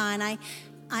Versailles, and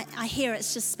I hear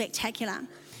it's just spectacular.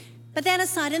 But that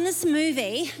aside, in this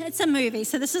movie, it's a movie,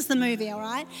 so this is the movie, all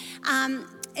right?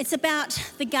 It's about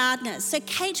the gardeners. So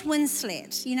Kate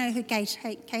Winslet, you know who Kate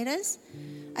is?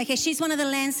 Okay, she's one of the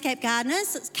landscape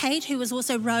gardeners. It's Kate, who was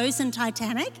also Rose in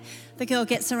Titanic. The girl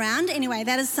gets around. Anyway,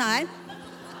 that aside.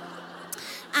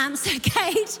 So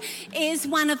Kate is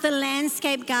one of the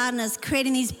landscape gardeners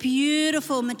creating these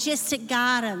beautiful, majestic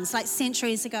gardens like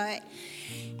centuries ago.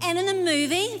 And in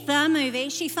the movie,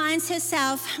 she finds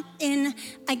herself in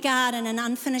a garden, an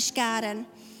unfinished garden.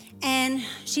 And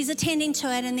she's attending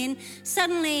to it, and then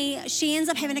suddenly she ends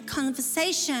up having a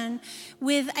conversation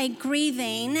with a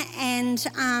grieving and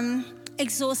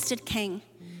exhausted king.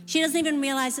 She doesn't even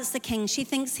realize it's the king. She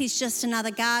thinks he's just another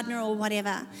gardener or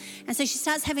whatever. And so she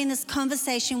starts having this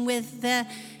conversation with the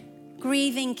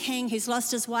grieving king who's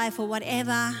lost his wife or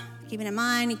whatever. Keeping in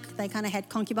mind, they kind of had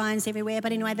concubines everywhere.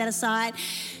 But anyway, that aside,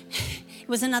 it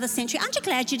was another century. Aren't you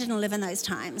glad you didn't live in those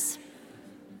times?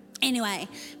 Anyway,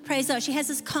 praise God, she has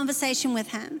this conversation with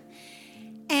him.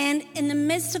 And in the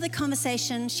midst of the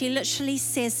conversation, she literally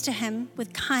says to him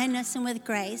with kindness and with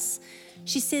grace,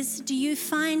 she says, do you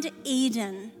find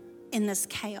Eden in this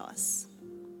chaos?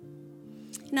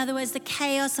 In other words, the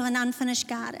chaos of an unfinished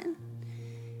garden.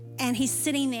 And he's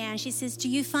sitting there and she says, do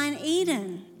you find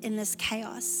Eden in this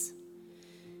chaos?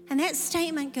 And that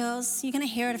statement, girls, you're going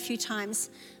to hear it a few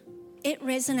times. It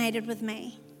resonated with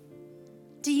me.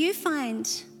 Do you find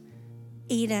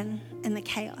Eden in the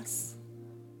chaos?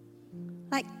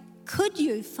 Like, could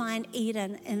you find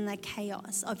Eden in the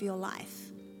chaos of your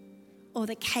life or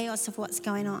the chaos of what's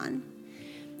going on?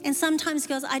 And sometimes,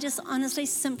 girls, I just honestly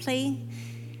simply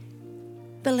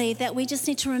believe that we just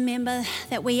need to remember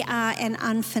that we are an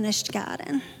unfinished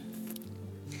garden.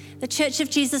 The Church of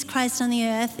Jesus Christ on the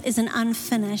earth is an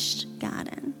unfinished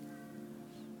garden.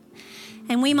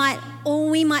 And all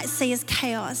we might see is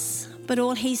chaos, but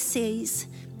all he sees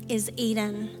is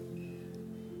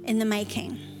Eden in the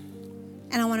making.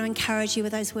 And I want to encourage you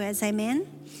with those words, amen?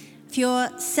 If you're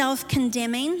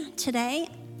self-condemning today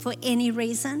for any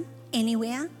reason,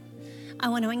 anywhere, I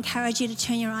want to encourage you to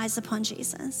turn your eyes upon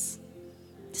Jesus.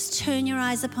 Just turn your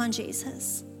eyes upon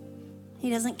Jesus. He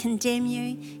doesn't condemn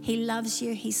you. He loves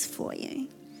you. He's for you.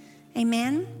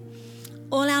 Amen?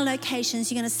 All our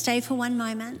locations, you're going to stay for one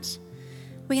moment.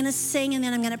 We're going to sing and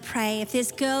then I'm going to pray. If there's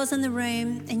girls in the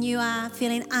room and you are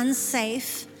feeling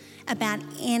unsafe about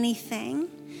anything,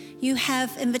 you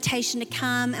have invitation to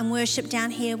come and worship down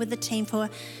here with the team for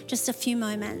just a few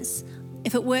moments.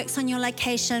 If it works on your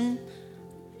location,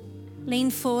 lean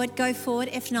forward, go forward.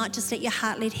 If not, just let your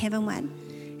heart lead heavenward.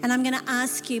 And I'm going to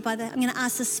ask you, I'm going to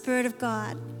ask the Spirit of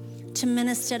God to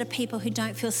minister to people who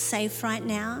don't feel safe right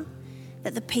now,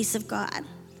 that the peace of God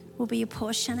will be your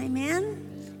portion. Amen?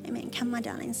 Amen. Come, my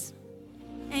darlings.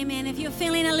 Amen. If you're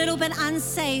feeling a little bit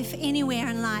unsafe anywhere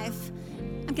in life,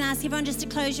 I'm going to ask everyone just to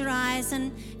close your eyes,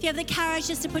 and if you have the courage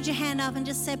just to put your hand up and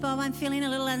just say, Bob, I'm feeling a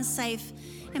little unsafe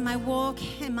in my walk,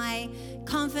 in my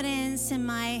confidence, in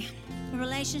my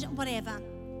relationship, whatever.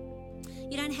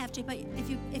 You don't have to, but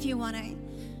if you want to.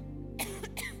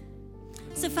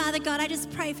 So Father God, I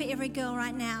just pray for every girl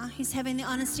right now who's having the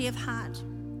honesty of heart.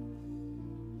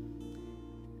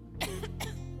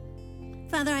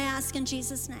 Father, I ask in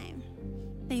Jesus' name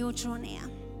that you'll draw near.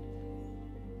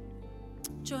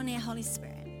 Draw near, Holy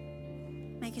Spirit.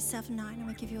 Make yourself known, and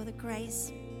we give you all the grace.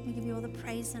 We give you all the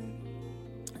praise and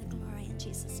the glory in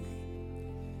Jesus' name.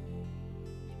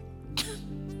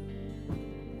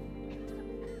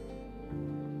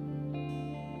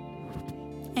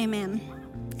 Amen.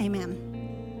 Amen.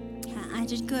 I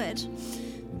did good.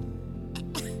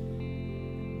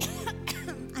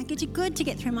 I did good to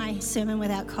get through my sermon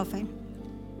without coughing.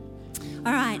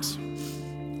 All right.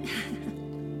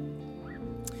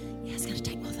 Yeah, it's going to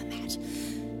take more than that.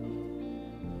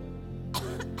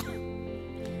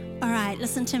 All right,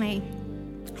 listen to me.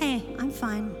 Hey, I'm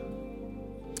fine.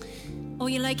 All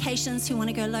your locations who want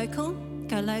to go local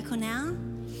now.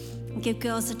 And give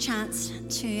girls a chance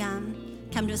to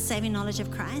come to a saving knowledge of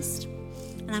Christ.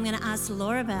 And I'm going to ask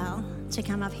Laura Bell to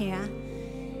come up here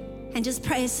and just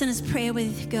pray a sinner's prayer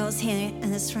with girls here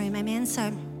in this room. Amen.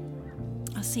 So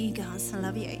I'll see you girls. I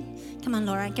love you. Come on,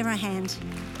 Laura, give her a hand.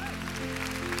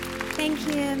 Thank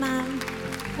you, Mum.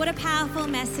 What a powerful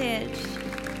message.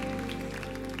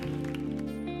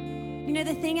 You know,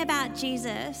 the thing about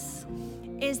Jesus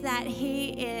is that he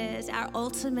is our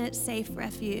ultimate safe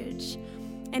refuge,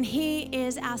 and he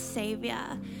is our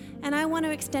Savior. And I want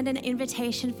to extend an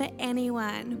invitation for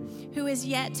anyone who is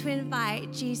yet to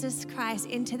invite Jesus Christ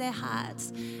into their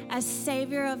hearts as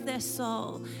Savior of their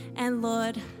soul and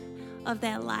Lord of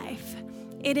their life.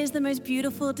 It is the most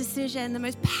beautiful decision, the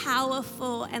most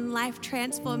powerful and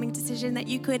life-transforming decision that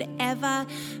you could ever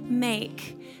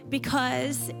make,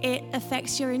 because it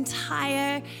affects your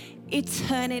entire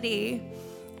eternity.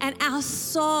 And our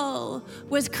soul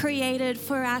was created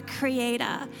for our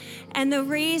Creator. And the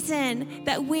reason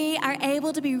that we are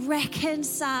able to be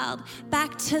reconciled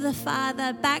back to the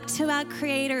Father, back to our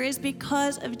Creator, is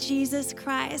because of Jesus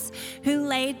Christ, who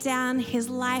laid down his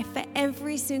life for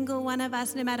every single one of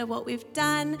us, no matter what we've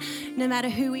done, no matter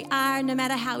who we are, no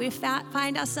matter how we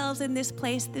find ourselves in this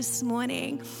place this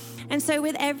morning. And so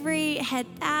with every head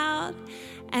bowed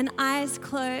and eyes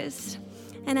closed,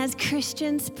 and as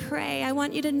Christians pray, I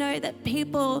want you to know that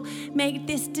people make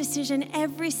this decision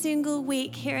every single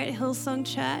week here at Hillsong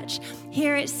Church,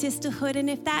 here at Sisterhood. And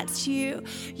if that's you,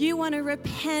 you want to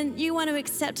repent, you want to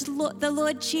accept the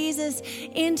Lord Jesus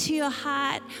into your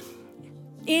heart,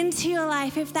 into your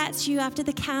life. If that's you, after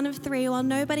the count of 3, while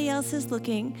nobody else is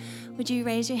looking, would you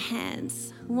raise your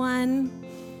hands?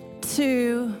 1,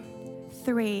 2,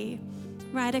 3,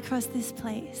 right across this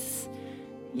place.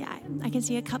 Yeah, I can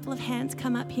see a couple of hands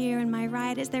come up here on my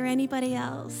right. Is there anybody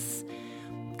else?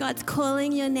 God's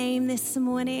calling your name this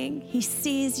morning. He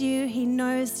sees you. He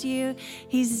knows you.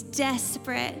 He's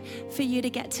desperate for you to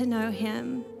get to know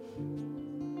him.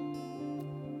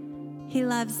 He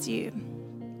loves you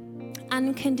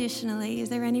unconditionally. Is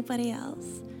there anybody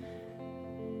else?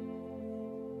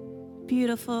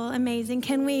 Beautiful, amazing.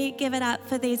 Can we give it up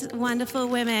for these wonderful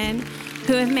women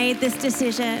who have made this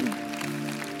decision?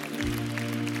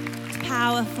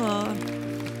 Powerful.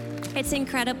 It's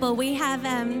incredible. We have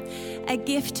a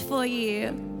gift for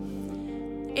you.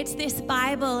 It's this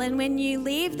Bible, and when you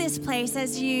leave this place,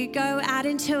 as you go out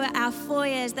into our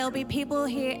foyers, there'll be people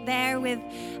there with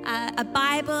a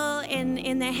Bible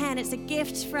in their hand. It's a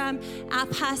gift from our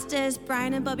pastors,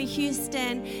 Brian and Bobby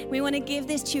Houston. We want to give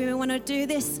this to you. We want to do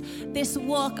this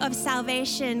walk of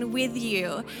salvation with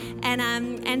you,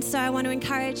 and so I want to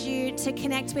encourage you to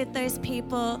connect with those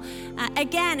people.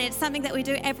 Again, it's something that we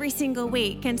do every single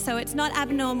week, and so it's not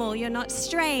abnormal. You're not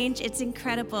strange. It's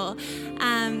incredible,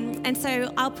 and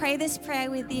so I'll pray this prayer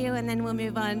with you, and then we'll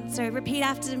move on. So repeat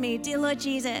after me. Dear Lord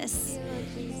Jesus,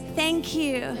 thank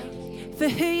you for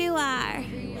who you are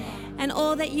and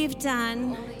all that you've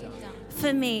done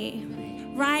for me.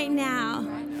 Right now,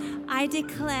 I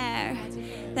declare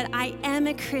that I am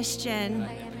a Christian,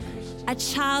 a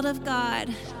child of God,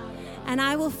 and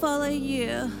I will follow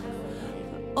you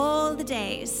all the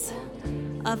days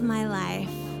of my life.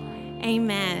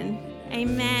 Amen.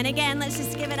 Amen. Again, let's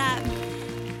just give it up.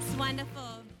 It's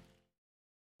wonderful.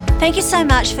 Thank you so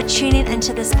much for tuning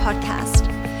into this podcast.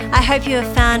 I hope you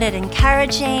have found it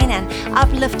encouraging and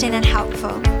uplifting and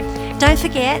helpful. Don't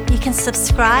forget, you can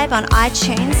subscribe on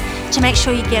iTunes to make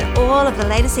sure you get all of the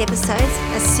latest episodes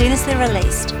as soon as they're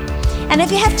released. And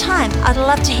if you have time, I'd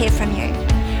love to hear from you.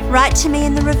 Write to me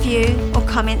in the review or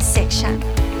comments section.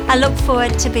 I look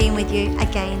forward to being with you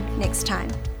again next time.